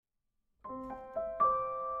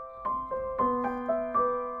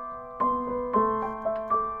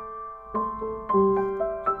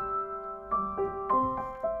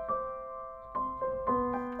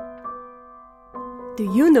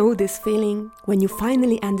Do you know this feeling when you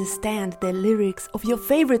finally understand the lyrics of your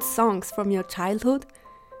favorite songs from your childhood?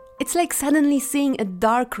 It's like suddenly seeing a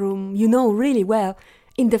dark room you know really well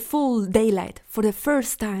in the full daylight for the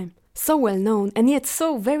first time. So well known and yet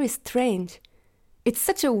so very strange. It's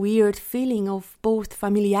such a weird feeling of both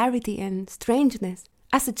familiarity and strangeness.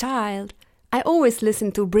 As a child, I always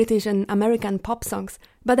listened to British and American pop songs,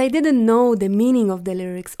 but I didn't know the meaning of the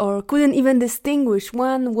lyrics or couldn't even distinguish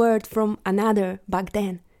one word from another back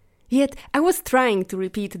then. Yet I was trying to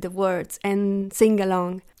repeat the words and sing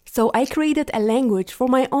along. So I created a language for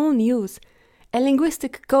my own use, a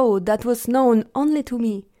linguistic code that was known only to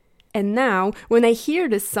me. And now, when I hear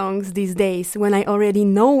the songs these days, when I already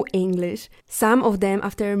know English, some of them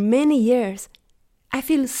after many years, I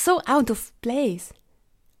feel so out of place.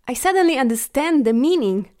 I suddenly understand the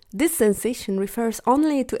meaning. This sensation refers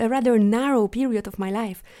only to a rather narrow period of my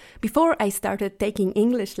life, before I started taking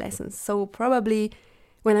English lessons, so probably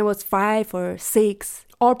when I was 5 or 6,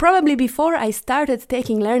 or probably before I started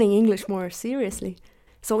taking learning English more seriously,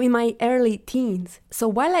 so in my early teens. So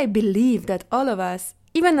while I believe that all of us,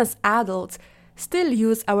 even as adults, still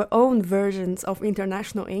use our own versions of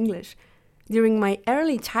international English, during my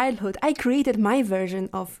early childhood, I created my version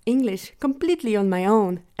of English completely on my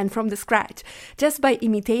own and from the scratch, just by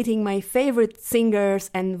imitating my favorite singers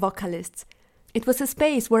and vocalists. It was a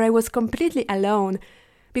space where I was completely alone,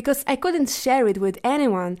 because I couldn't share it with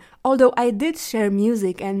anyone, although I did share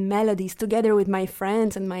music and melodies together with my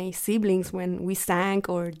friends and my siblings when we sang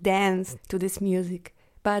or danced to this music.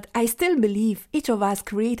 But I still believe each of us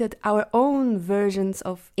created our own versions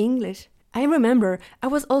of English. I remember I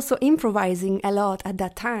was also improvising a lot at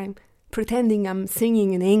that time, pretending I'm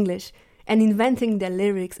singing in English and inventing the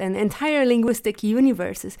lyrics and entire linguistic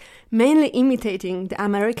universes, mainly imitating the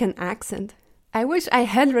American accent. I wish I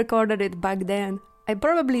had recorded it back then. I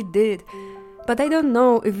probably did, but I don't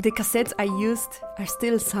know if the cassettes I used are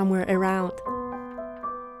still somewhere around.